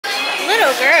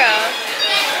little girl.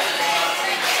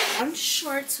 I'm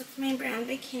shorts with my brown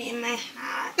bikini and my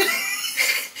hat.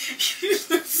 You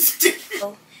look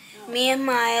stupid. Me and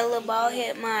Maya, little bald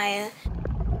head Maya.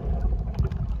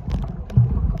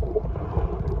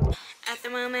 At the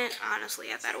moment, honestly,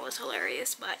 I thought it was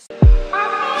hilarious, but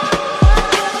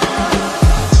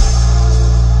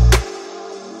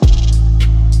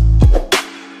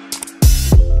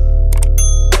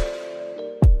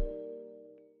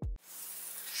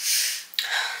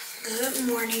good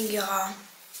morning, y'all.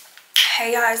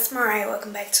 Hey y'all, it's Mariah.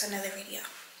 Welcome back to another video.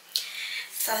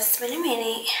 So it's been a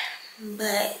minute,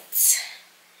 but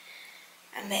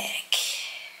I'm back.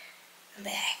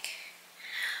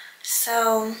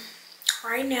 So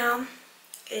right now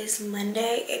is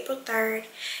Monday, April 3rd.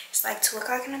 It's like 2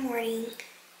 o'clock in the morning,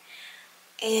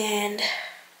 and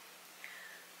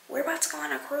we're about to go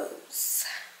on a cruise.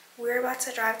 We're about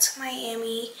to drive to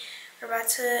Miami.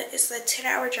 It's a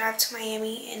 10-hour drive to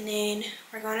Miami, and then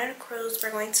we're going on a cruise.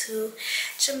 We're going to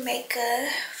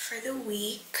Jamaica for the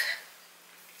week.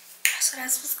 So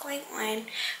that's what's going on.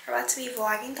 We're about to be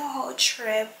vlogging the whole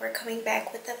trip. We're coming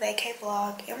back with the Vacay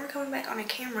vlog, and we're coming back on a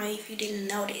camera if you didn't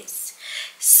notice.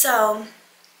 So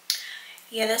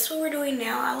yeah, that's what we're doing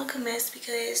now. I look a mess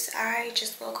because I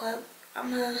just woke up.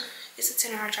 It's a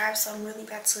 10-hour drive, so I'm really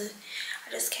about to,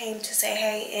 I just came to say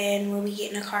hey, and when we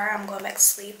get in the car, I'm going back to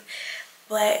sleep.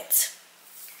 But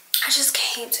I just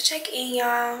came to check in,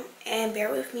 y'all, and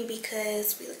bear with me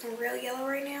because we looking real yellow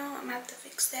right now. I'm gonna have to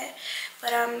fix that,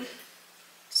 but I'm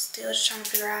still just trying to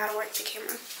figure out how to work the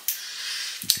camera.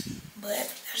 But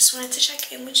I just wanted to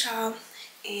check in with y'all,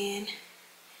 and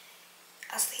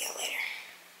I'll see y'all later.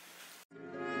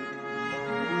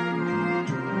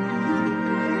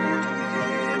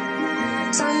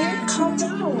 Calm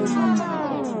down.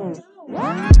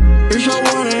 It's your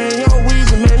water and your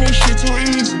weasel, man, this shit too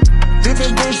easy.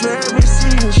 Different bitch for every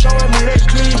season, showing me that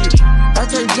cleavage. I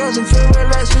take drugs and feel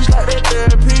relaxed, it's like that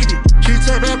therapeutic. She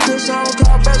took that pussy on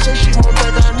call back, so she won't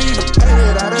think I need it. Made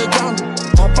it out of jungle,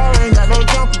 my ball ain't got no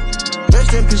jumper.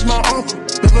 Rest in peace, my uncle.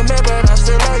 Never met, but I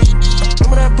still like you.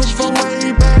 Remember that pussy from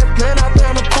way back, playing out there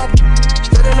on the pop.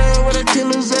 Standing there with a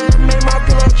killer's ass, made my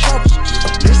pillow chopper.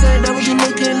 This ain't that what you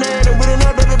looking at, and with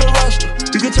another to the roster.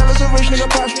 You can tell it's a rich nigga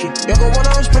posture. Y'all go one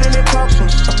on spitting it proper.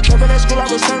 Trapping at school, I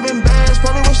was serving bags.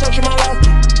 Probably was such in my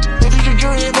locker. Look at your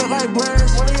jewelry, it look like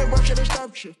brass. One of your brush, they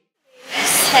stopped you.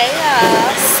 Hey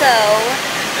y'all, so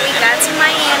we got to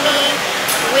Miami.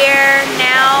 We're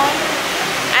now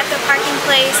at the parking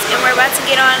place, and we're about to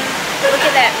get on. Look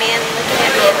at that man looking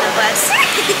at me in the bus.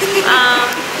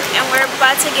 And we're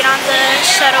about to get on the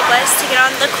shuttle bus to get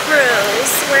on the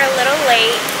cruise. We're a little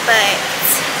late, but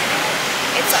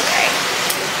it's okay.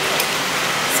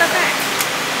 It's okay.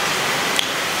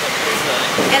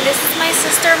 And this is my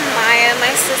sister Maya.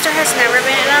 My sister has never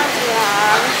been in a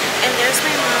vlog. And there's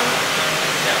my mom.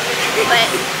 But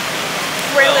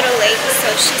we're a little late, so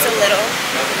she's a little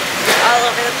all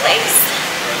over the place.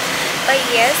 But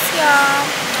yes, y'all,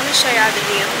 let me show y'all the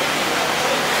view.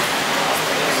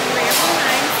 Real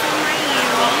nice in Miami.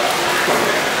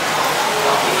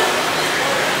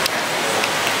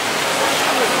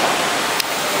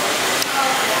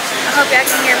 I hope y'all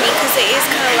can hear me because it is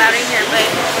kind of loud in here, but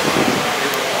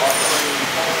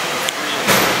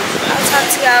I'll talk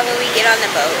to y'all when we get on the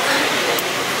boat.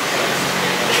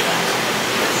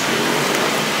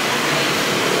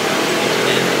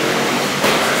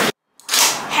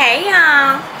 Hey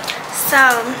y'all, so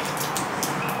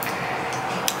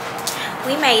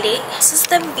we made it. This is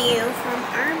the view from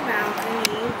our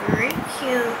balcony. Very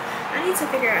cute. I need to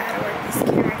figure out how to work this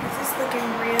camera because it's looking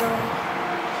real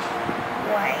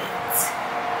white.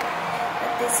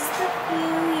 But this is the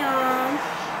view, y'all.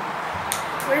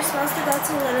 We're supposed to go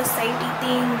to a little safety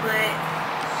thing, but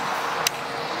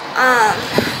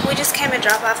we just came to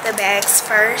drop off the bags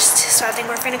first, so I think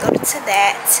we're gonna go to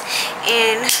that.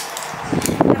 And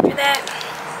after that,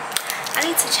 I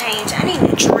need to change. I need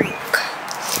a drink.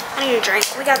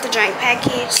 We got the drink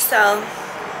package, so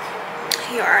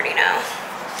you already know.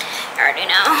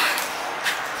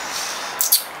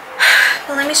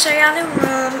 But let me show y'all the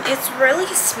room. It's really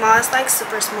small. It's like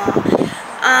super small.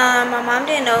 My mom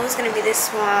didn't know it was gonna be this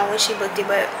small when she booked it,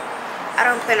 but I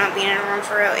don't plan on being in a room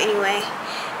for real anyway.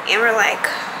 And we're like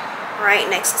right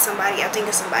next to somebody. I think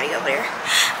there's somebody over there.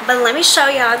 But let me show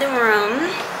y'all the room.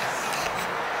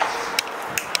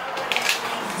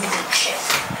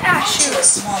 To a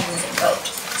small moving boat,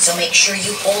 so make sure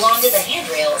you hold on to the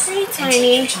handrails and take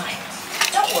your time.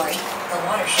 Don't worry, the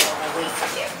water show will wait for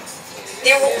you.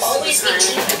 There will always be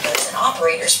team members and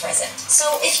operators present,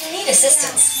 so if you need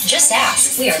assistance, just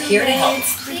ask. We are here to help.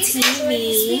 Please enjoy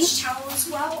this towel as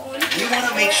well.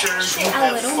 sure you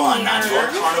have fun on your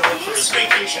Carnival Cruise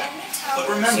vacation. But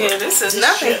remember, this is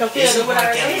nothing compared to what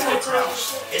I did.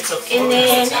 It's a floating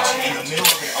hotel in the middle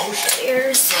of the ocean.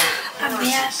 There's a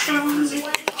bathroom.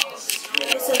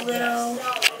 It's a little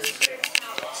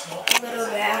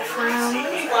bathroom.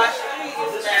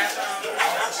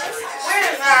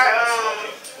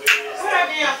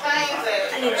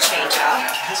 I need to change y'all.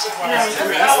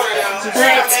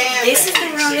 But this is the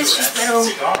room. It's just little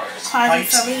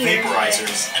closets over here.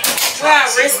 Wow,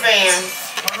 wristbands.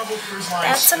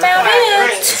 That's about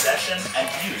it. Possession and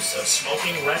use of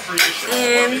smoking recreational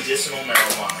or medicinal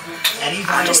marijuana.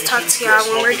 I'll just talk to y'all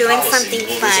when we're doing something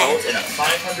fun. Result in a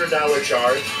 $500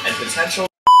 charge and potential.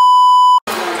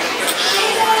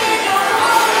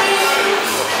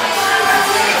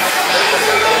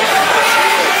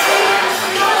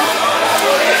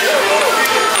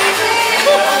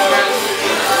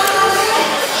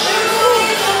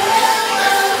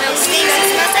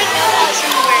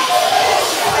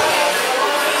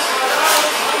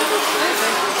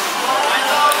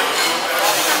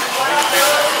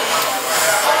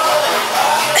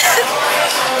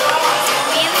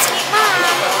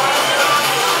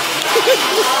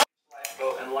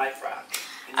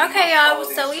 Okay, y'all,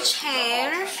 so we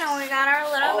changed and we got our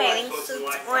little bathing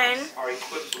suits on.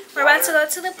 We're about to go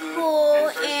to the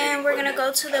pool and we're gonna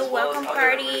go to the welcome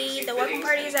party. The welcome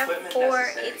party is at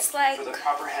 4. It's like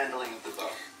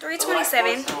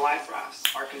 3:27.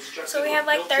 So we have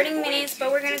like 30 minutes,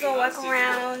 but we're gonna go walk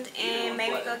around and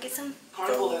maybe go get some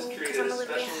food because I'm a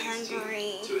little bit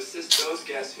hungry.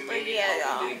 But yeah,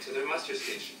 y'all.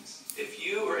 If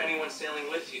you or anyone sailing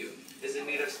with you is in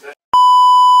need of special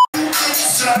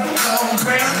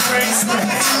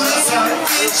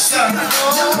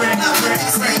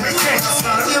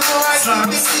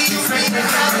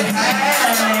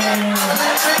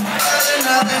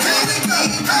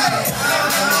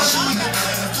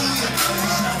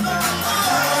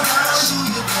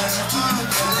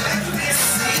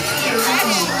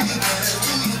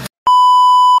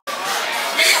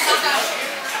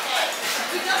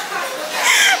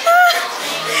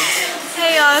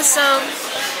Hey y'all, so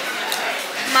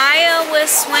Maya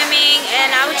was swimming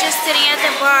and I was just sitting at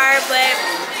the bar, but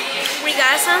we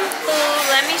got some food.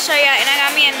 Let me show y'all. And I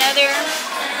got me another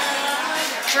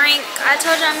drink. I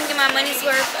told you I'm gonna get my money's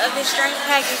worth of this drink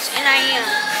package, and I am.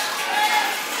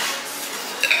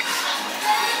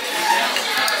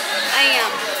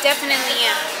 Definitely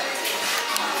am.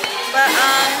 But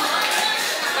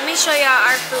let me show y'all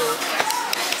our food.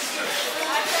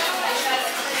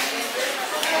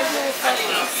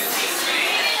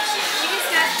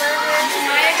 Burgers.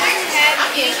 Maya doesn't have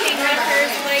anything on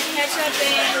hers like ketchup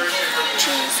and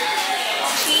cheese.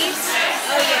 Cheese?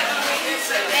 Oh yeah.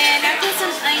 And I put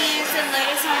some onions and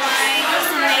lettuce on mine,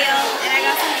 some mayo, and I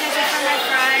got some ketchup for my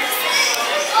fries.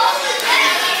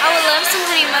 I would love some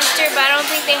honey mustard, but I don't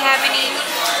think they have any.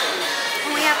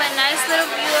 And we have a nice little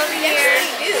view over here.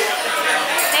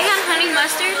 They have honey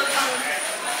mustard?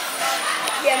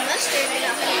 Yeah, mustard and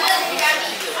not honey mustard.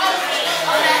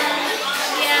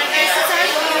 Yeah, this is our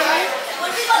view.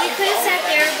 We could have sat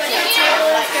there, but the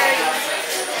table is dirty.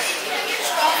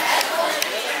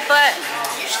 But,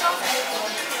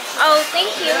 oh,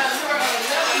 thank you.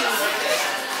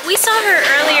 We saw her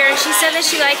earlier. She said that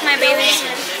she liked my bathing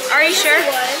suit. Are you sure?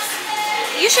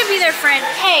 You should be their friend.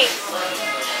 Hey.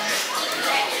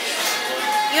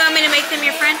 You want me to make them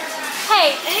your friend?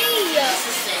 Hey. Hey.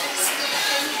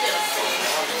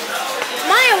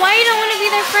 Maya, why you don't want to be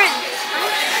their friend?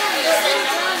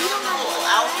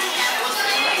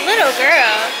 Little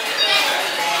girl.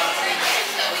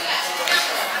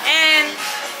 And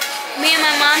me and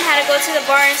my mom had to go to the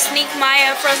bar and sneak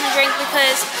Maya a frozen drink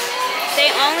because they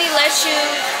only let you,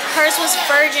 hers was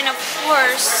virgin of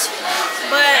course,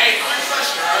 but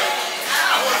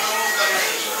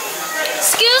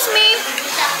excuse me.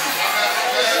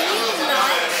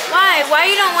 Why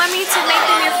you don't want me to make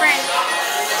them your friend?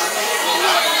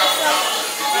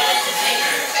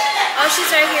 Oh, she's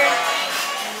right here.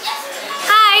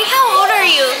 Hi, how old are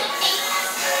you?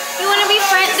 You want to be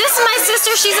friends? This is my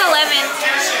sister, she's 11.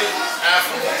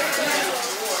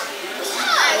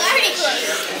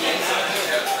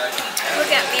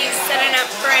 Look at me setting up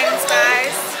friends,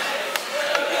 guys.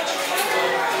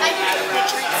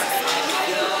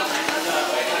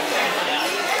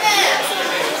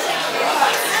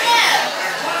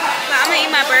 But I'm gonna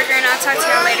eat my burger and I'll talk to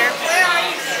y'all later.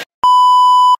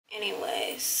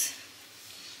 Anyways.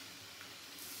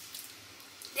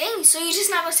 Dang, so you just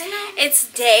not gonna say no? It's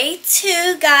day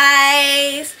 2,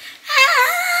 guys.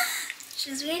 Ah,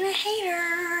 she's being a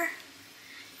hater.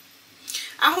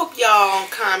 I hope y'all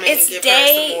comment and give her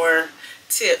some more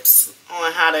tips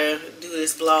on how to do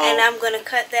this vlog. And I'm gonna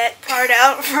cut that part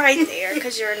out right there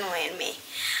because you're annoying me.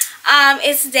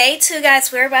 It's day 2,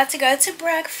 guys. We're about to go to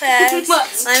breakfast.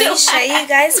 Let me show you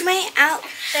guys my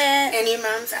outfit. And your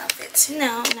mom's outfit too.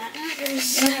 No, not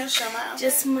hers. Show my outfit.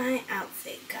 Just my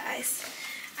outfit, guys.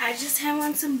 I just have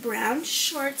on some brown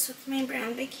shorts with my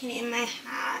brown bikini and my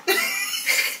hat.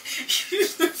 You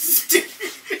look stupid.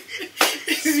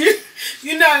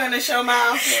 You're not gonna show my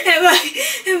outfit.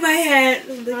 And my hat.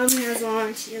 Mom has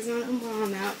on. She has on a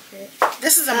mom outfit.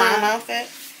 This is a mom outfit.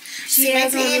 She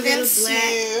has on a little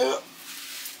black.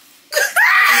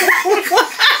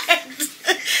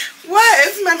 What?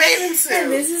 It's my bathing suit.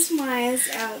 And this is Maya's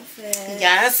outfit.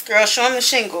 Yes, girl, show them the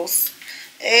shingles.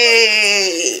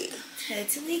 Hey.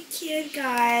 Totally cute,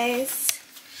 guys.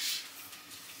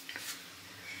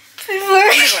 Come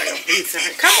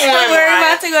on, We're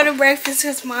about to go to breakfast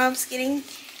because Mom's getting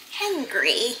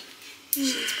hungry.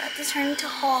 She's about to turn into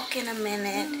Hulk in a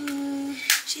minute.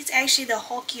 She's actually the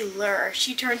Hulkular.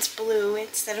 She turns blue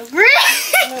instead of green.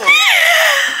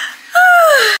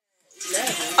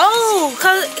 Oh,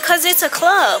 cause it's a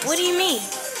club. What do you mean?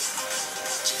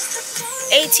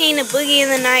 18 to boogie in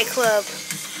the nightclub.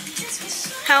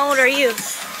 How old are you? 11.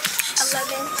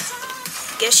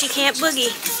 Guess you can't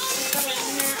boogie.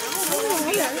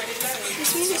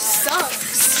 This music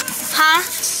sucks. Huh?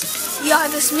 Yeah,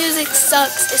 this music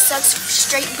sucks. It sucks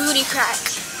straight booty crack.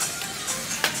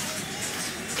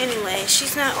 Anyway,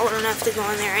 she's not old enough to go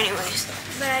in there anyways.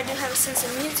 But I do have a sense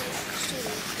of music.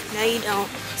 No, you don't.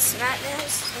 It's not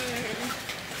this.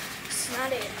 It's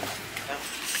not it.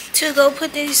 To go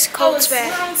put these coats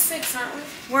back. We're on 6, aren't we?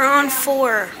 We're on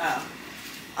 4. Oh.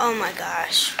 Oh my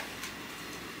gosh.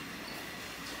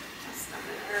 That's not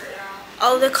gonna hurt at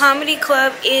all. Oh, the comedy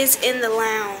club is in the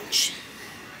lounge.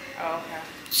 Oh, okay.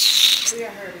 We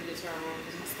got her to get to our room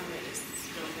because my stomach is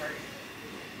really hurting.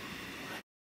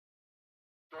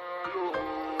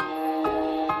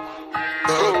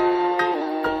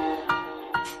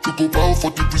 You go bow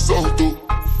for the result, oh.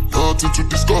 Nothing to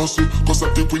discuss, oh. Cause I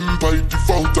did win by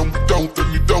default and without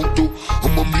any doubt, oh.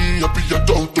 I'm a me, I be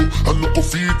adult, oh. I no go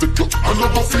feed the girl, I no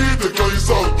go feed the guys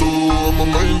out, oh. I'm a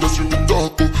mind that's really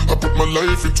dark, oh. I put my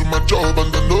life into my job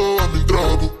and I know I'm in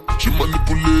trouble. She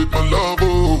manipulate my love,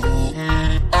 oh.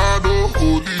 I know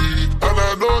holy, and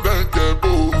I know that get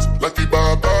both. Like the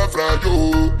Baba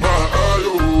Frayo, my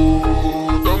ayo,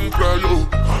 don't cry, yo.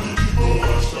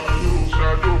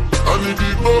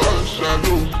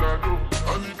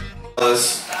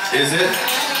 Is it?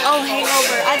 Oh,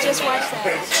 Hangover. I just watched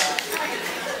that.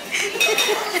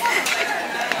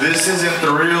 This isn't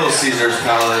the real Caesar's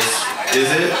Palace, is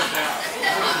it?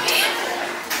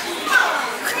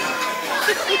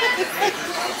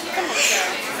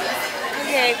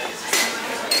 Okay.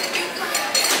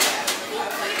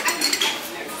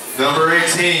 Number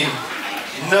 18.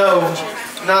 No,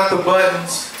 not the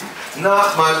buttons.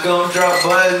 Not my gumdrop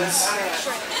buttons.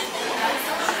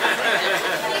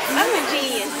 I'm a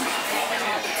genius.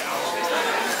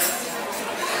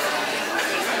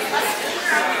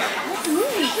 What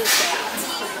movie is that?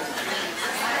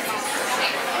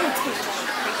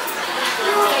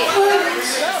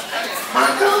 My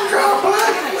gumdrop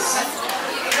buttons.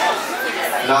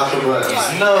 Not the buttons.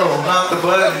 No, not the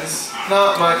buttons.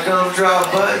 Not my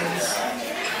gumdrop buttons.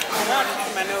 I'm not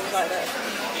keeping my nose like that.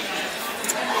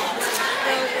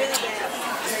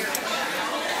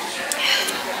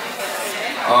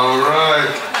 All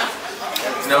right.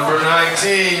 Number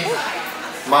 19.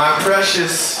 My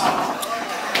precious.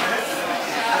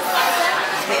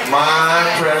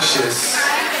 My precious.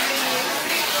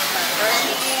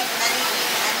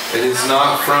 It is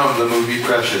not from the movie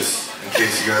Precious, in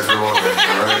case you guys are wondering,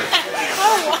 alright?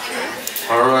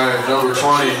 Alright, number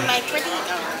 20.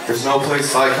 There's no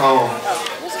place like home.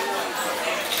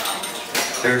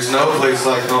 There's no place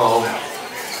like home.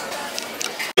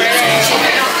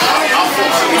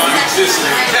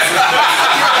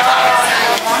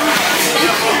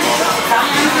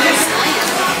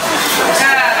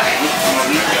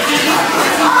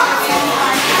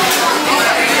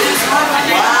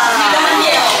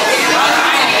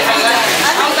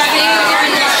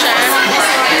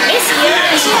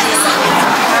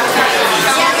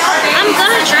 I'm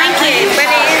gonna drink it, but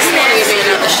it is nasty.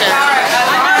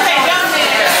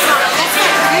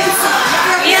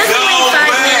 Yeah, it's only 5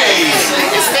 minutes.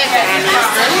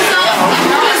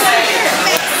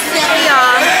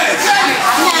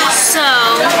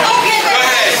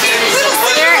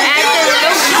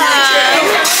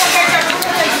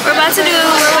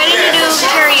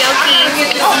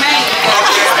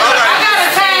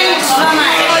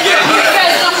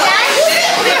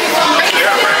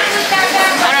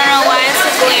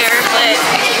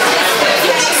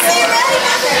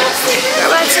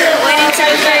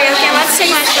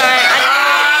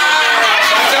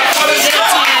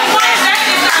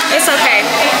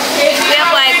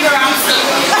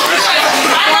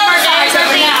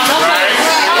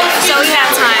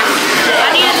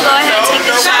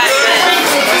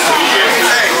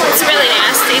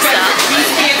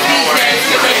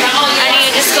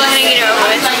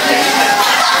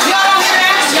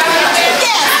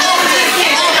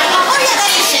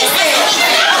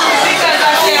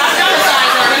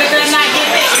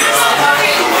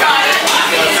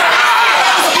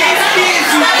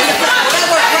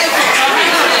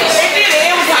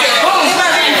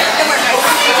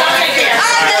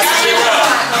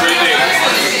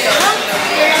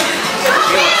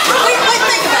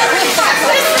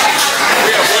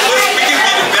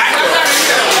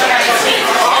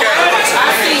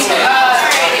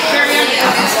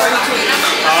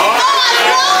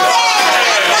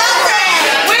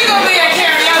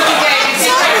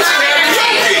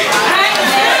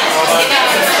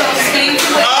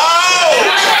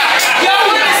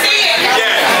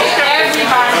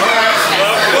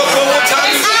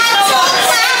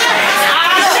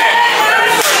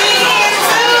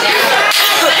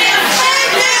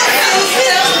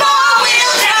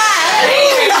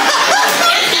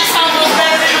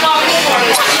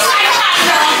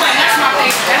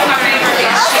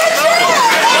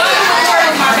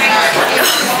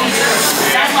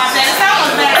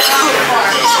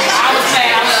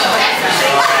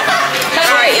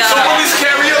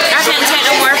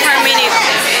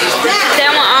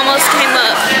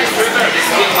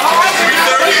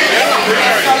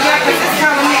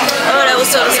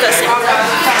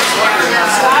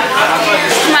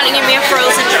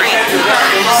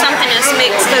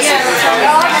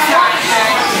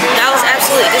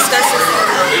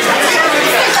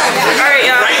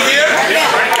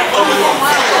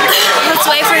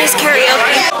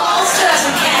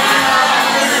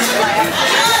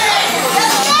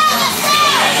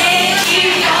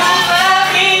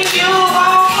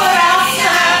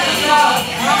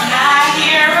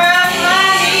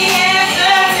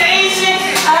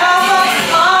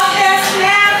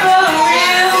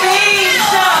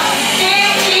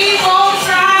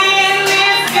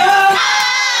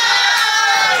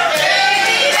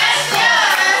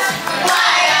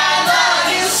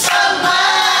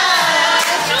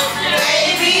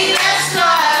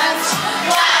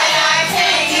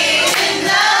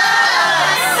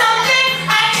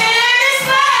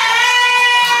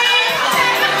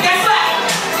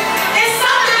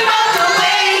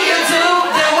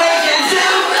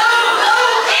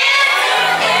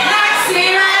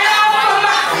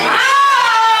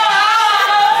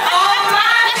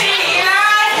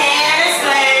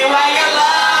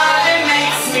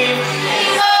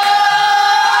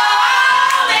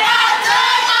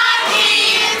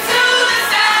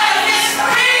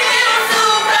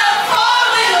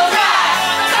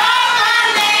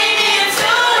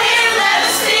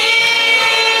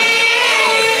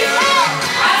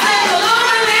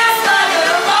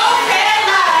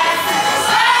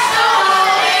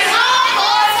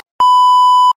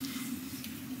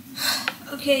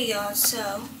 y'all.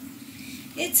 So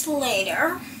it's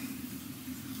later,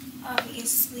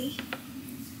 obviously,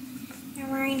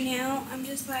 and right now I'm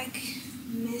just like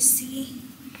messy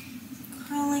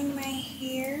curling my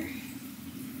hair.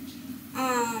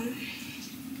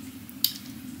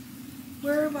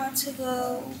 We're about to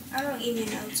go, I don't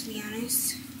even know, to be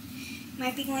honest.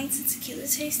 Might be going to tequila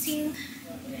tasting,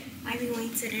 might be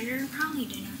going to dinner, probably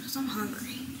dinner because I'm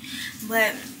hungry.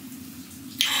 But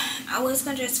I was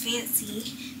gonna dress fancy,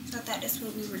 so I thought that's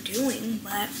what we were doing.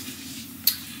 But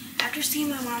after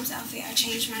seeing my mom's outfit, I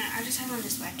changed mine. I just have on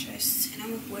this black dress, and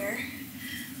I'm gonna wear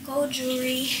gold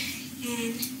jewelry,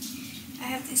 and I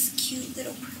have this cute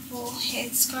little purple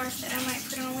headscarf that I might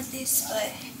put on with this,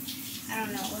 but I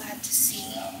don't know. We'll have to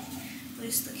see what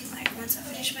it's looking like once I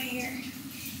finish my hair.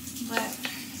 But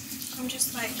I'm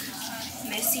just like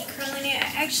messy curling it.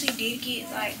 I actually did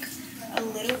get like a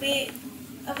little bit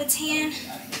of a tan.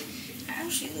 I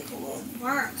actually look a little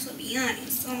burnt, to be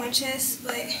honest, on my chest,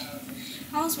 but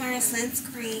I was wearing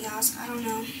sunscreen, y'all, so I don't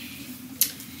know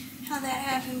how that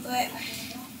happened. But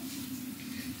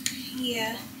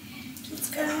yeah,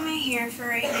 just curling my hair for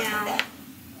right now.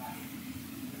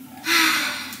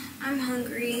 I'm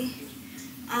hungry.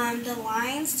 The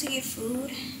lines to get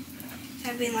food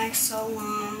have been like so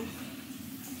long,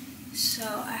 so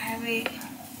I haven't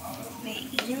been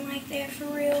eating like that for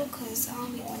real, because I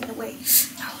don't be wanting to wait.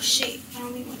 Oh shit, I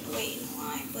don't be wanting to wait in the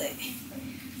line. But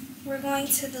we're going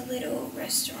to the little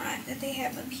restaurant that they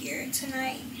have up here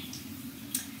tonight,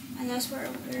 and that's where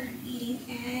we're eating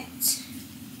at.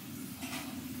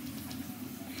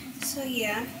 So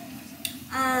yeah,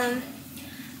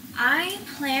 I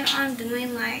plan on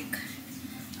doing like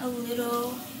a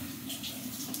little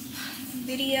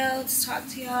video to talk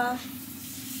to y'all,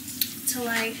 to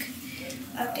like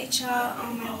update y'all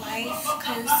on my life,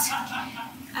 because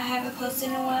I haven't posted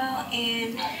in a while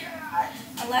and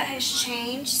a lot has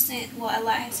changed since, well, a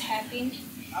lot has happened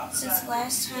since the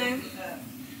last time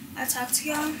I talked to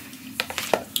y'all.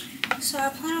 So I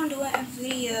plan on doing a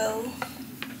video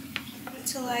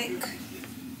to like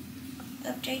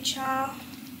update y'all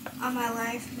on my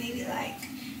life, maybe like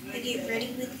a get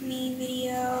ready with me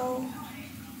video,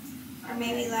 or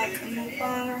maybe like a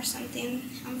mukbang or something.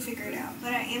 I'm gonna figure it out.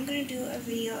 But I am gonna do a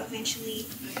video eventually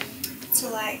to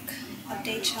like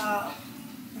update y'all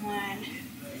on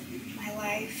my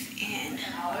life and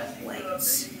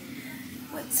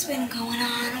what's been going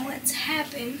on, what's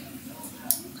happened,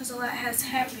 because a lot has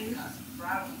happened.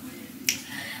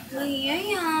 But yeah,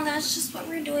 y'all, that's just what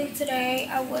we're doing today.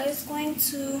 I was going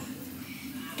to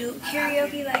do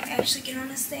karaoke, like actually get on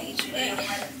the stage, but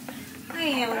I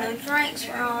ain't having no drinks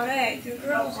for all that. The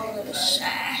girl's a little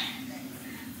shy.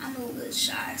 I'm a little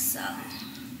shy, so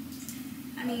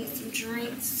I need some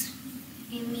drinks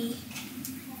in me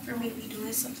for maybe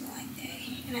doing something like that.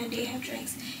 And I did have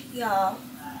drinks. Y'all,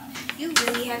 you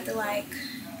really have to like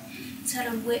tell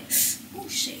them what, oh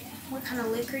shit, what kind of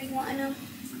liquor you want in them,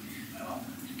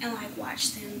 and like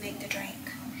watch them make the drink,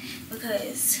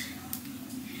 because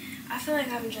I feel like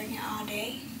I've been drinking all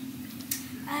day.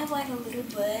 I have like a little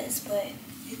buzz, but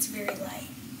it's very light.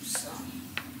 So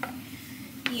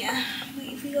yeah, but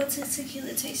if we go to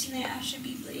tequila tasting, then I should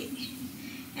be lit.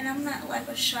 And I'm not like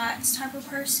a shots type of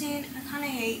person. I kind of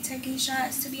hate taking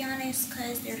shots, to be honest,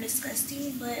 because they're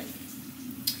disgusting. But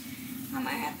I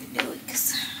might have to do it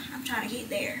because I'm trying to get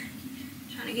there.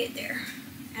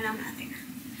 And I'm not there.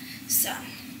 So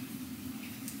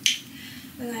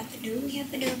we're gonna have to do what we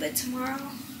have to do. But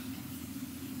tomorrow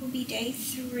will be day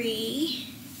 3,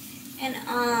 and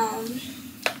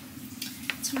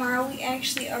tomorrow we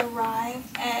actually arrive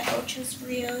at Ocho's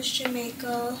Rios,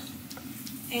 Jamaica,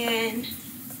 and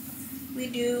we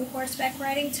do horseback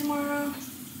riding tomorrow,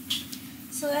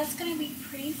 so that's gonna be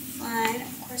pretty fun.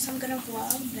 Of course, I'm gonna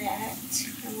vlog that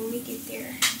and when we get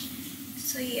there.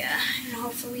 So yeah, and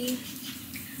hopefully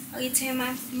I'll get to him.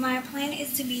 My plan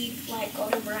is to be like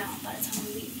golden brown by the time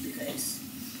we leave, because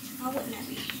why wouldn't I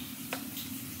be?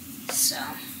 So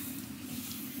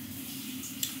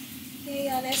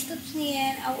yeah, y'all, that's the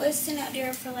plan. I was sitting out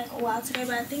there for like a while today,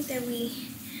 but I think that we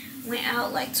went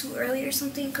out like too early or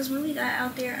something, because when we got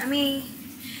out there, I mean,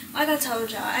 like I told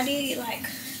y'all, I did get like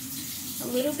a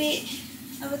little bit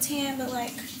of a tan, but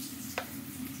like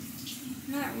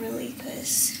not really,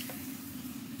 because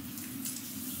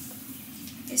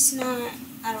it's not,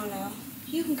 I don't know,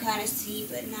 you can kind of see,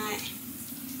 but not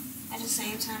at the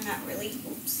same time, not really.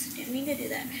 Oops, didn't mean to do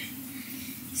that.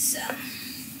 So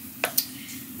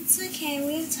it's okay,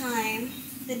 we have time.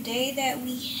 The day that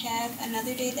we have,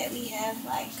 another day that we have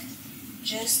like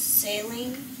just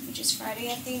sailing, which is Friday,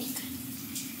 I think,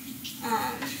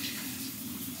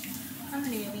 I'm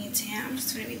gonna go be in town. I'm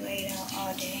just gonna be laid out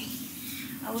all day.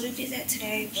 I would have did that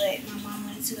today, but my mom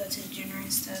wanted to go to the dinner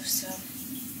and stuff, so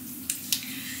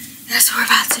that's what we're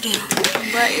about to do.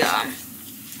 But y'all,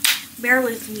 bear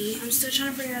with me. I'm still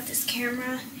trying to figure out this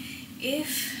camera.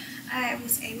 If I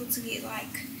was able to get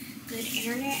like good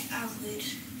internet, I would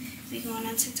be going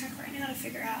on TikTok right now to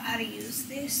figure out how to use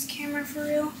this camera for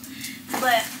real.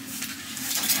 But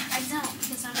I don't,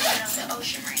 because I'm in the middle of the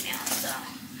ocean right now. So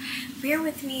bear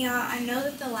with me, y'all. I know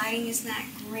that the lighting is not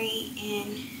great,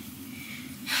 and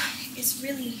it's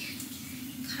really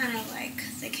kind of like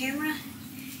the camera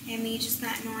and me just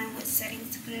not knowing what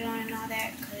settings to put it on and all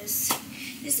that, because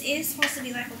this is supposed to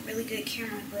be like a really good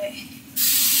camera, but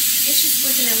it's just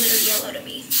looking a little yellow to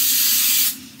me.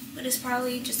 But it's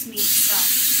probably just me, so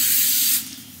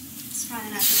it's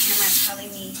probably not the camera, it's probably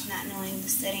me not knowing the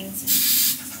settings and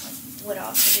what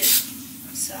all to do.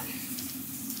 So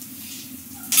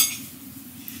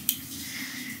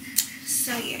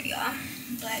yeah, y'all.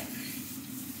 But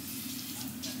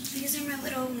these are my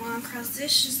little wand curls.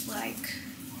 This is like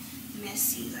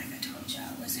messy, like I told y'all.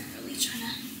 I wasn't really trying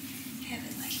to have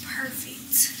it like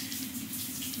perfect.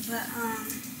 But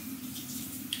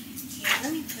yeah,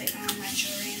 let me put on my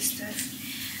jewelry and stuff.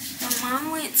 My mom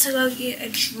went to go get a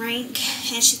drink,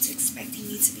 and she's expecting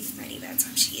me to be ready by the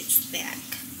time she gets back.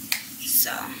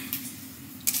 So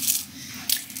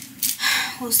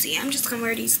we'll see. I'm just gonna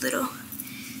wear these little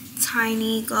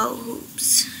tiny gold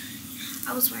hoops.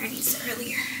 I was wearing these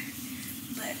earlier,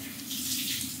 but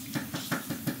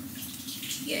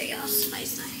yeah, y'all,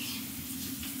 somebody's not here.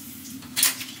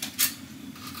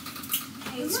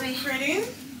 Hey, sweet. Pretty.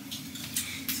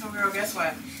 So, girl, guess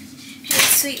what?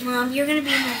 Hey, sweet mom, you're gonna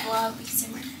be in my vlog because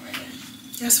I'm recording.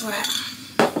 Guess what?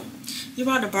 You're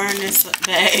about to burn this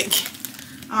bag.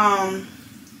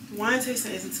 Wine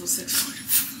tasting isn't until 6:45.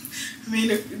 I mean,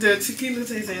 the tequila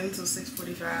tasting isn't until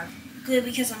 6:45. Good,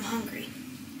 because I'm hungry.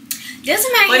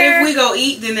 Doesn't matter. But if we go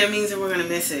eat, then that means that we're gonna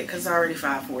miss it because it's already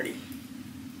 5:40.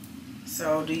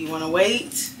 So, do you want to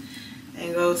wait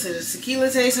and go to the tequila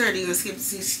tasting, or do you want to skip the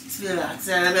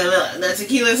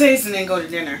tequila tasting and then go to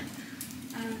dinner?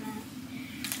 I don't know.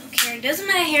 Don't care. It doesn't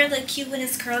my hair look cute when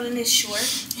it's curled and it's short?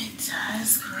 It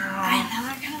does, girl. I know.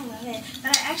 I kind of love it,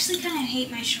 but I actually kind of hate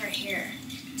my short hair,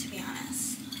 to be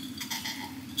honest.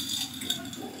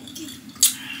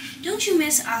 Don't you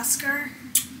miss Oscar?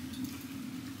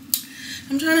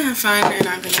 I'm trying to have fun and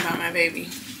not think about my baby.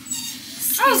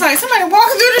 I was like, somebody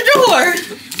walking through the door.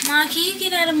 Mom, can you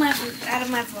get out of my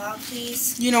vlog,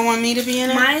 please? You don't want me to be in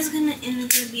it? Mine's gonna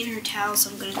be in her towel, so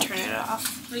I'm gonna turn it off.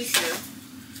 Please do.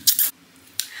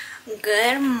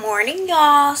 Good morning,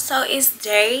 y'all. So it's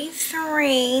day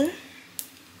 3.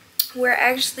 We're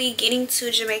actually getting to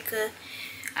Jamaica.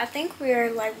 I think we're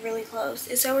like really close.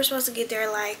 It said we're supposed to get there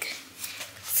like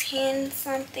 10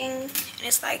 something, and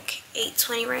it's like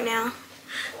 8:20 right now.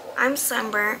 I'm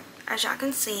sunburnt, as y'all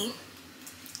can see,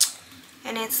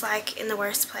 and it's like in the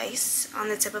worst place on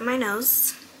the tip of my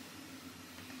nose,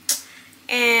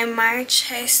 and my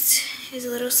chest is a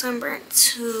little sunburnt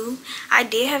too. I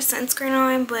did have sunscreen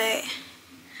on, but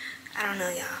I don't know,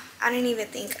 y'all. I didn't even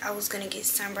think I was gonna get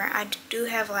sunburnt. I do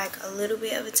have like a little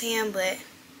bit of a tan, but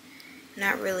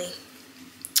not really.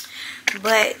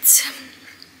 But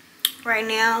right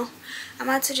now I'm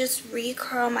about to just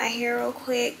re-curl my hair real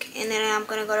quick, and then I'm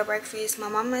gonna go to breakfast. My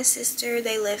mom and my sister,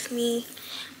 they left me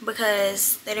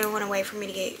because they didn't want to wait for me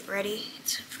to get ready,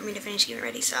 for me to finish getting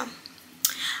ready. So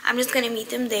I'm just gonna meet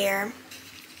them there.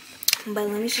 But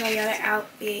let me show y'all the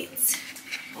outfits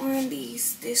on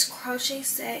this crochet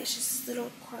set. It's just a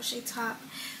little crochet top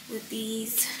with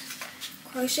these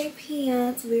crochet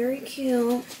pants, very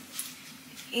cute.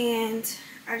 And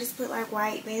I just put like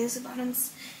white bathing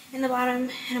bottoms in the bottom,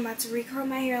 and I'm about to recurl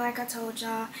my hair like I told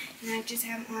y'all. And I just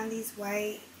have on these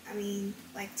white,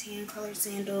 like tan colored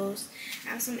sandals. I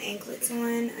have some anklets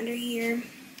on under here,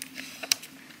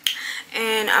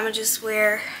 and I'm gonna just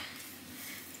wear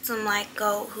some like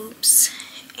gold hoops,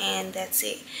 and that's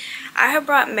it. I have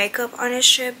brought makeup on this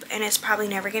trip, and it's probably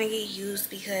never gonna get used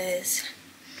because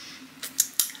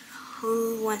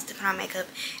who wants to put on makeup?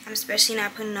 I'm especially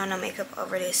not putting on no makeup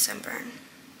over this sunburn.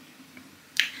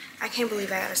 I can't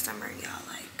believe I got a sunburn, y'all,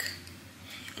 like,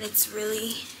 and it's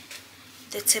really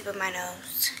the tip of my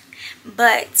nose.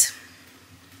 But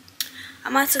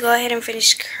I'm about to go ahead and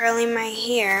finish curling my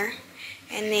hair,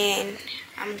 and then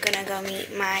I'm gonna go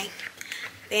meet my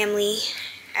family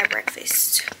at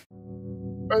breakfast.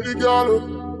 Hey, girl.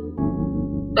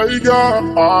 Hey,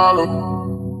 girl.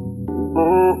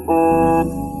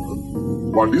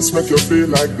 Why this make you feel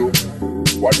like though?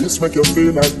 Why this make you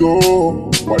feel like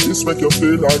though? Why this make you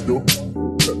feel like though?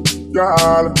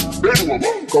 Girl, bend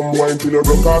over. Come wine till you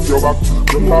broke off your back,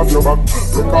 broke off your back,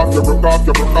 broke off your, broke off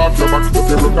your, broke off your back. If you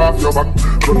broke off your back,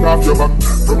 broke off your back,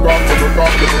 broke off your, broke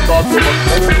off your, broke off your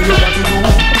back. And then you got to do,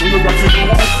 you got to do,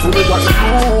 you got to do.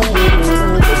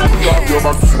 Broke off your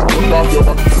back, broke off your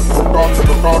back, broke off your,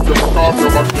 broke off your, broke off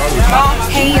your back.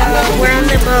 Hey y'all, we're on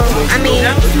the boat. I mean,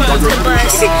 the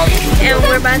bus, and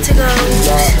we're about to go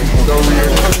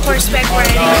horseback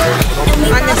riding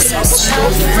on the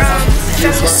seashore from the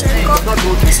circle.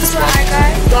 This is what I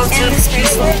got, and this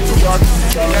bracelet,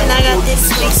 and I got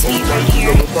this bracelet right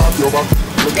here.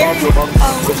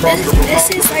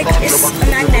 This is like, it's a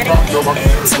magnetic thing.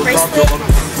 It's a bracelet,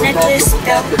 necklace,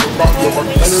 belt, Broke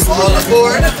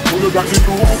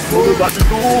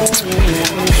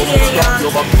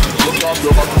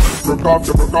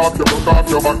off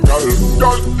your back, girl.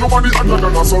 Girl, you want the hotter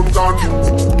than a suntan.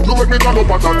 You make me turn up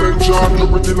at attention. You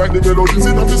pretty like the melodies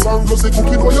in the song. Plus the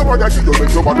cooking for your body, you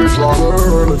make your body strong.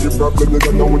 Girl, if you problem, you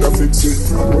get down with a fix it.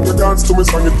 When you dance to me,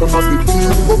 song it from a big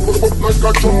beat. Up like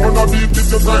a drum on a beat, it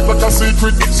you tight like a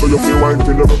secret. So you feel wine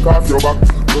till you broke off your back.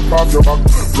 Broke off your back,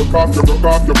 broke off your, broke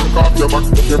off your, broke off your back.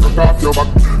 If you broke off your back,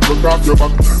 broke off your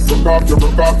back, broke off your,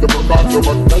 broke off your, broke off your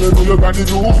back. Tell you who you got to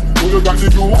do, who you got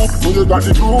to do, who you got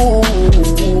to do.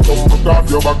 Come broke off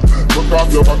your back, broke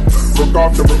off your back, broke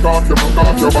off your, broke off your, broke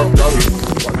off your back, girl.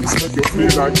 What this make you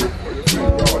feel like you?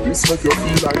 What this make you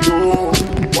feel like you?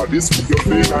 What this make you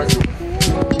feel like you?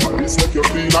 What this make you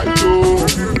feel like you?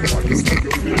 What this make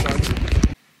you feel like you?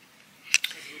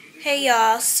 Hey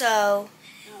y'all, so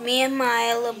me and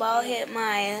Maya, little bald head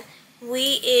Maya,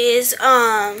 we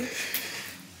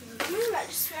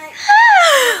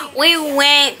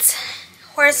went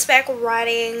horseback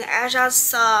riding. As y'all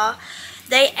saw,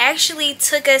 they actually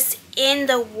took us in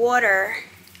the water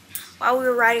while we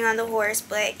were riding on the horse,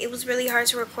 but it was really hard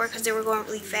to record because they were going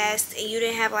really fast and you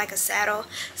didn't have like a saddle,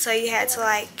 so you had to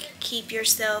like keep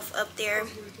yourself up there.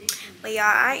 But y'all,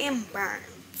 I am burnt,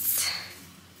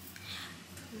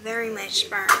 very much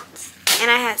burnt, and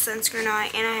I had sunscreen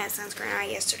on,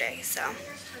 yesterday, so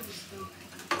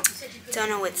don't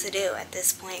know what to do at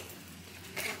this point.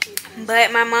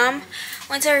 But my mom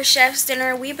went to her chef's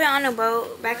dinner. We've been on the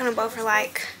boat, back on the boat for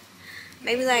like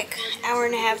maybe like an hour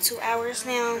and a half, 2 hours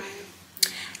now,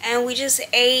 and we just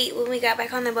ate when we got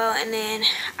back on the boat, and then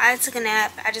I took a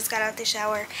nap. I just got out the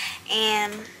shower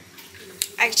and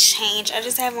I changed. I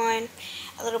just have on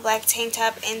a little black tank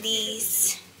top and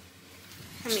these,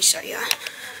 let me show y'all.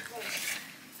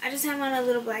 I just have on a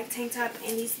little black tank top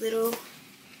and these little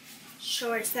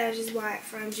shorts that I just bought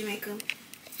from Jamaica.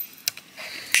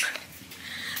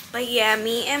 But yeah,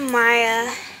 me and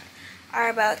Maya are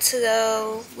about to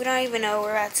go. We don't even know what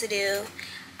we're about to do.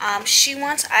 She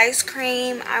wants ice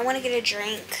cream. I want to get a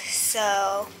drink,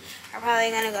 so I'm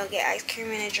probably gonna go get ice cream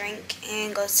and a drink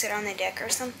and go sit on the deck or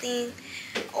something,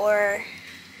 or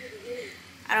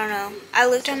I don't know. I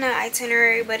looked on the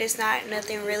itinerary, but it's not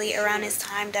nothing really around this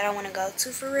time that I want to go to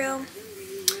for real.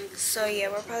 So yeah,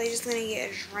 we're probably just gonna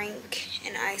get a drink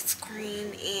and ice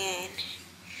cream and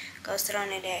go sit on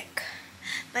the deck.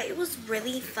 But it was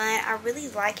really fun. I really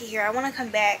like it here. I want to come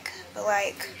back, but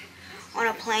like on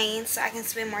a plane so I can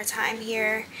spend more time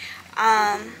here.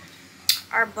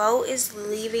 Our boat is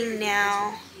leaving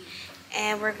now,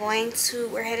 and we're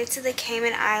headed to the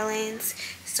Cayman Islands.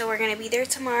 So we're gonna be there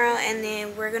tomorrow, and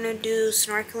then we're gonna do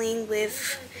snorkeling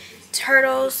with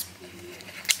turtles,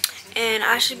 and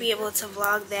I should be able to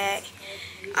vlog that.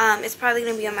 It's probably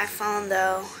gonna be on my phone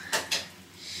though.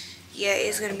 Yeah,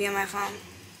 it's gonna be on my phone.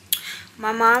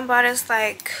 My mom bought us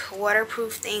like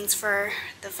waterproof things for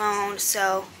the phone,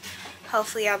 so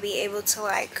hopefully I'll be able to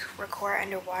like record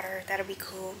underwater. That'll be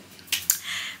cool.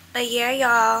 But yeah,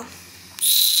 y'all,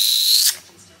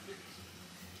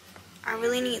 I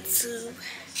really need to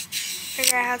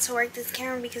figure out how to work this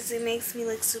camera because it makes me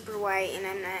look super white and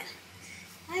I'm not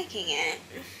liking it.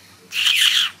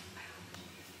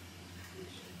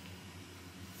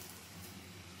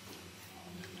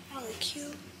 I look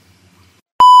cute.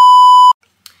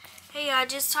 Hey y'all, I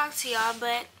just talked to y'all,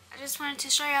 but I just wanted to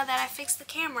show y'all that I fixed the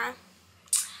camera.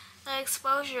 The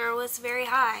exposure was very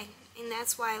high, and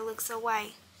that's why it looks so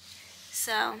white.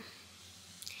 So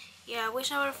yeah, I wish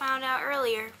I would have found out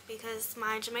earlier because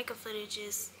my Jamaica footage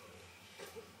is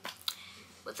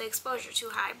with the exposure too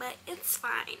high, but it's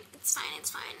fine. It's fine, it's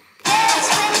fine.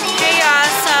 Hey y'all,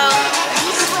 so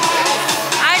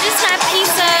I just had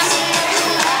pizza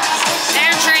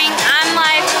and a drink. I'm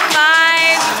like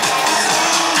 5,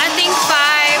 I think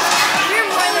 5. You're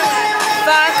more than that.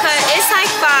 Vodka, it's like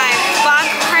 5.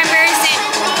 Vodka, cranberries in.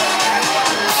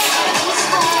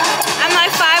 I'm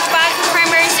like 5 vodka,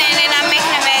 cranberries in, and I'm making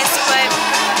a mess, but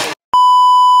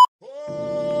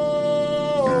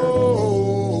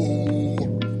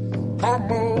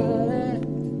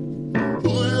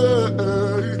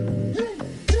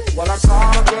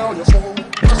your soul.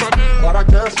 Yes, I did, but I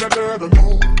guess you didn't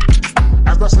know.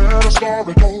 As they said, the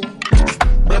story goes.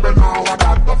 Baby, now I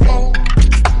got the flow.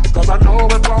 Cause I know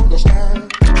it from the start.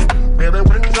 Baby,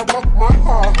 when you broke my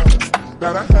heart,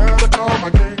 that I had to come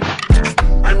again.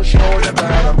 I'm sure you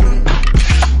better be.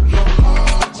 Your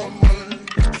heart to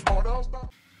me.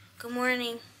 Good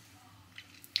morning.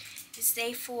 It's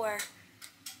day 4.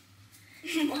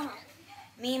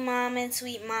 Me, Mom, and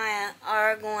Sweet Maya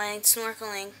are going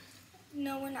snorkeling.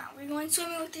 No, we're not. We're going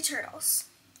swimming with the turtles.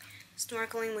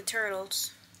 Snorkeling with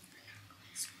turtles.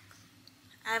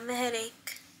 I have a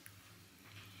headache.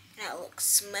 And it looks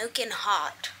smoking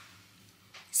hot.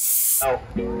 Now,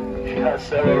 she has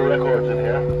several records in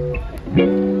here.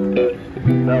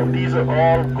 Now, these are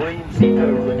all green sea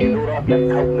turtles, and you do not get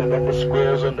counting the number of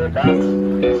squares on their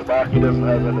cats. Sparky doesn't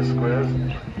have any squares.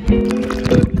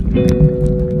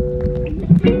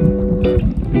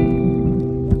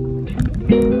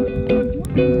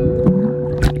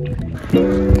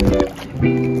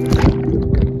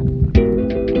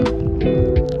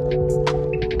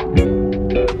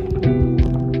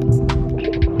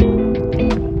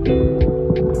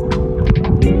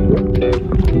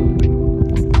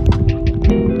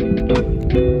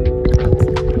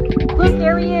 Look,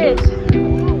 there he is.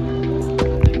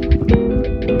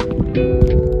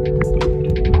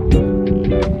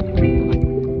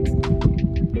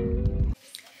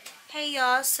 Hey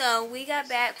y'all, so we got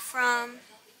back from,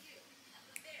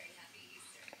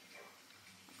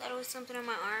 I thought it was something on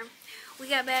my arm. We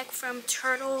got back from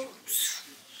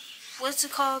what's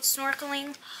it called?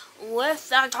 Snorkeling with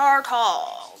the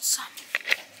turtles.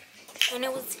 And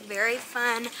it was very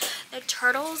fun. The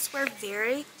turtles were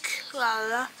very cool.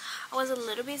 I was a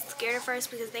little bit scared at first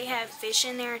because they had fish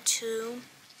in there too.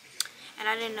 And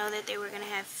I didn't know that they were going to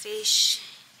have fish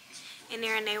in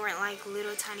there, and they weren't like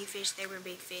little tiny fish, they were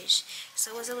big fish.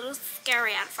 So it was a little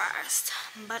scary at first.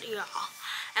 But yeah.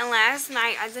 And last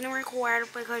night I didn't record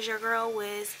because your girl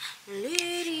was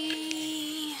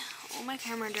litty. Oh, my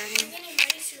camera dirty.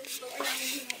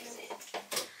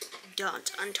 Don't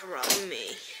interrupt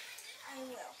me. I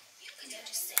will. Because I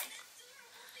just said.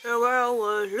 The girl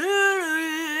was litty.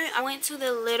 I went to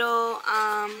the little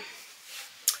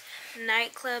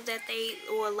nightclub that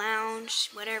or lounge,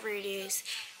 whatever it is,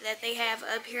 that they have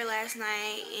up here last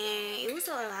night, and it was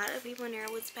a lot of people in there.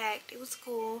 It was packed. It was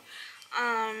cool.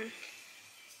 And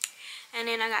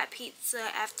then I got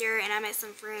pizza after, and I met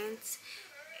some friends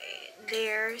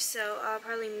there, so I'll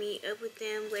probably meet up with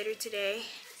them later today.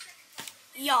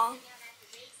 Y'all,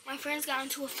 my friends got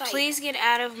into a fight. Please get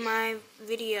out of my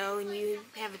video and you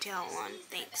have a towel on.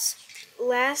 Thanks.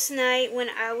 Last night when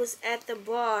I was at the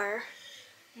bar,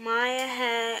 Maya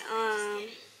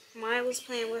was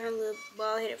playing with her little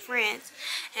bald-headed friends,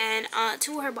 and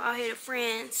 2 of her bald-headed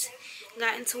friends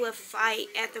got into a fight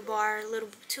at the bar,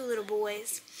 2 little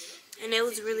boys, and they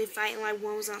was really fighting, like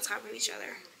one was on top of each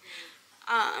other.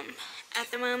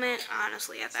 At the moment,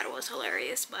 honestly, I thought it was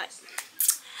hilarious, but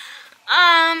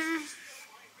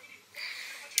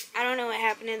I don't know what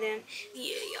happened to them.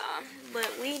 Yeah, y'all. But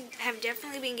we have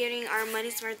definitely been getting our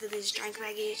money's worth of this drink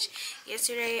package.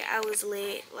 Yesterday, I was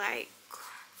lit. Like,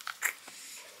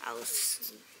 I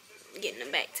was getting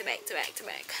them back to back to back to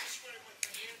back.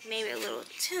 Maybe a little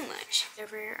too much.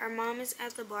 Our mom is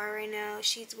at the bar right now.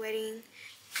 She's waiting.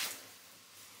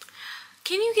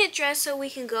 Can you get dressed so we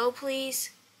can go,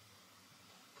 please?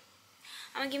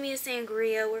 I'm gonna give me a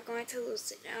sangria. We're going to a little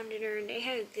sit-down dinner, and they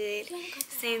had a good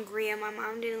sangria. My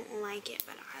mom didn't like it,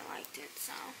 but I liked it,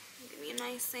 so give me a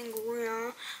nice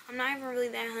sangria. I'm not even really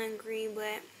that hungry,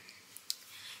 but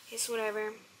it's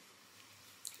whatever.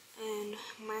 And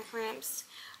my cramps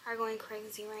are going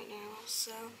crazy right now,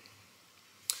 so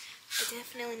I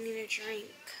definitely need a drink.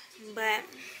 But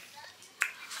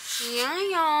yeah,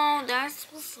 y'all, that's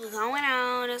what's going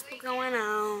on. That's what's going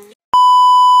on.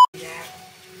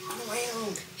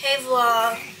 Hey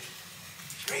vlog.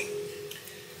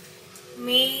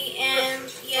 Me and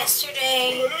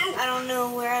yesterday, I don't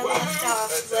know where I left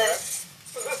off, but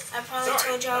I probably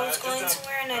told y'all I was going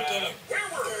somewhere and I didn't.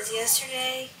 Because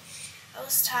yesterday I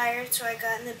was tired, so I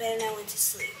got in the bed and I went to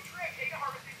sleep.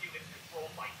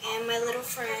 And my little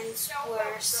friends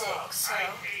were sick, so,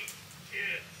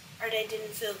 or they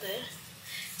didn't feel good.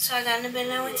 So I got in the bed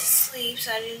and I went to sleep,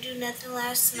 so I didn't do nothing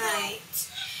last night.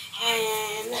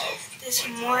 And this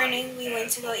morning we went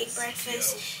to go eat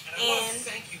breakfast, and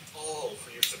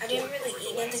I didn't really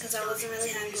eat nothing because I wasn't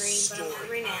really hungry, but I'm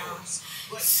hungry now.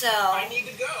 So,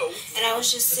 and I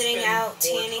was just sitting out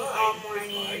tanning all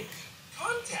morning.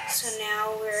 So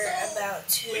now we're about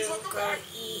to go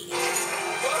eat.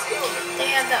 They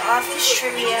have the office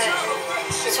trivia,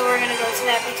 and So we're gonna go to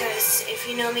that because if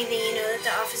you know me, then you know that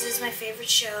The Office is my favorite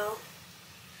show.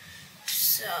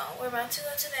 So we're about to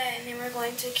go to that, and then we're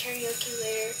going to karaoke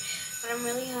later. But I'm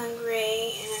really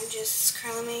hungry, and I'm just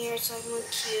curling my hair so I can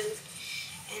look cute.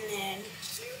 And then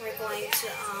we're going to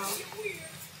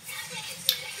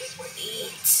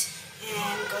eat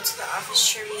and go to The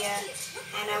Office trivia.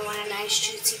 And I want a nice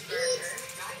juicy burger.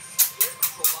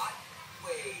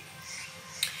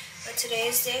 But today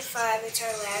is day 5. It's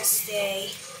our last day.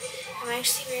 I'm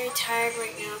actually very tired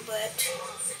right now, but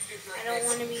I don't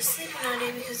want to be sleeping all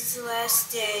day because it's the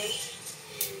last day.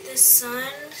 The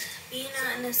sun, being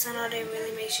out in the sun all day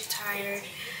really makes you tired.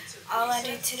 All I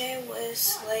did today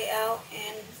was lay out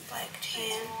and like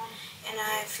tan, and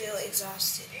I feel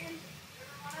exhausted.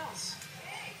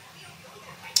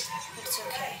 But it's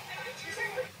okay.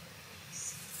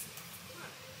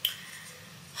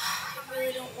 I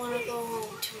really don't want to go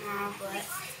home tomorrow, but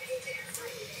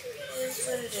it is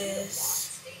what it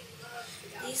is.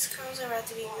 These curls are about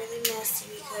to be really messy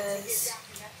because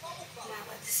I'm not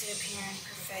about to sit up here and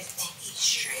perfect each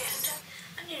strand.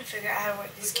 I need to figure out how to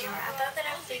work this camera. I thought that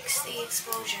I fixed the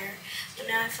exposure, but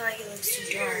now I feel like it looks too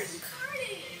dark.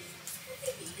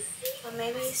 But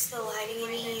maybe it's the lighting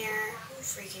in here. Who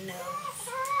freaking knows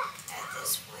at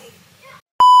this point?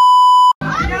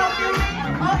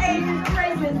 All ages,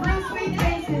 races, real sweet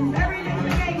faces, every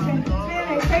destination,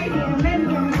 Spanish, Haitian,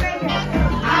 Dominican, Jamaica.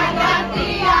 I got the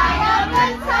eye of the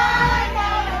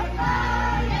tiger,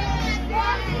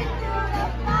 dancing through the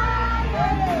fire.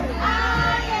 I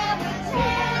am a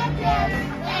champion,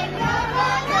 and you're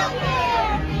gonna hear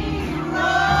me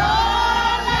roll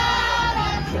out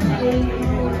of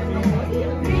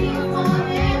be more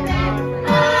than that.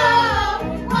 Oh,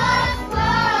 what's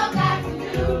love got to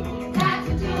do? Got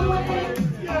to do with it.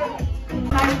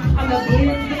 I love the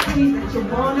things that you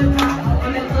wanna do.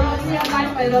 I'm in love with your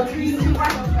life, I love treating you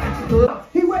right.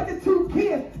 He went to 2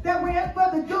 kids that ran for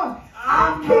the door.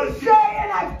 I keep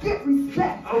saying I get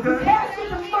respect. Okay. After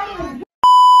the money.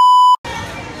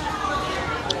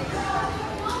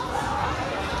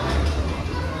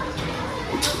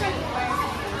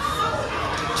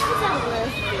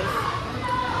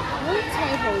 What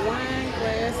type of wine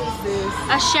glass is this?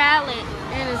 A shallot.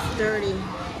 And it's dirty.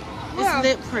 It's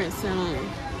lip prints on it.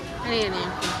 I need an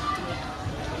apple.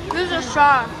 Here's a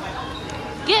straw.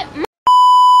 Get.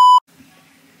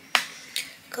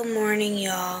 Good morning,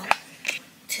 y'all.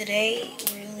 Today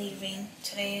we're leaving.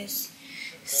 Today is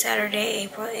Saturday,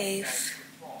 April 8th.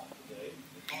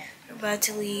 We're about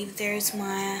to leave. There's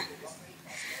Maya.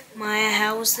 Maya,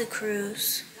 how was the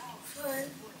cruise? Fun.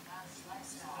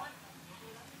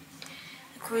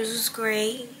 The cruise was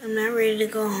great. I'm not ready to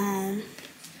go home.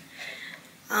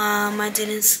 I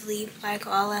didn't sleep like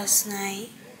all last night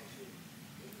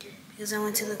because I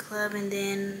went to the club and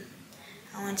then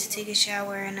I went to take a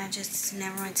shower and I just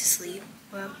never went to sleep.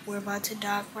 But we're about to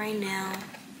dock right now.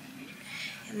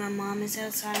 And my mom is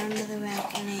outside under the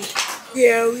balcony.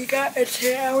 Yeah, we got a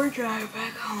 10-hour drive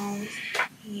back home.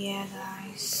 Yeah,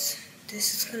 guys.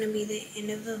 This is going to be the end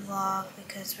of the vlog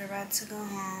because we're about to go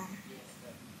home.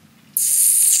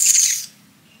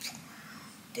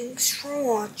 Thanks for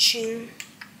watching.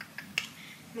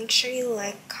 Make sure you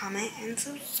like, comment, and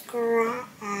subscribe.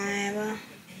 I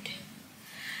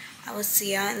will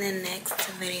see y'all in the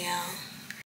next video.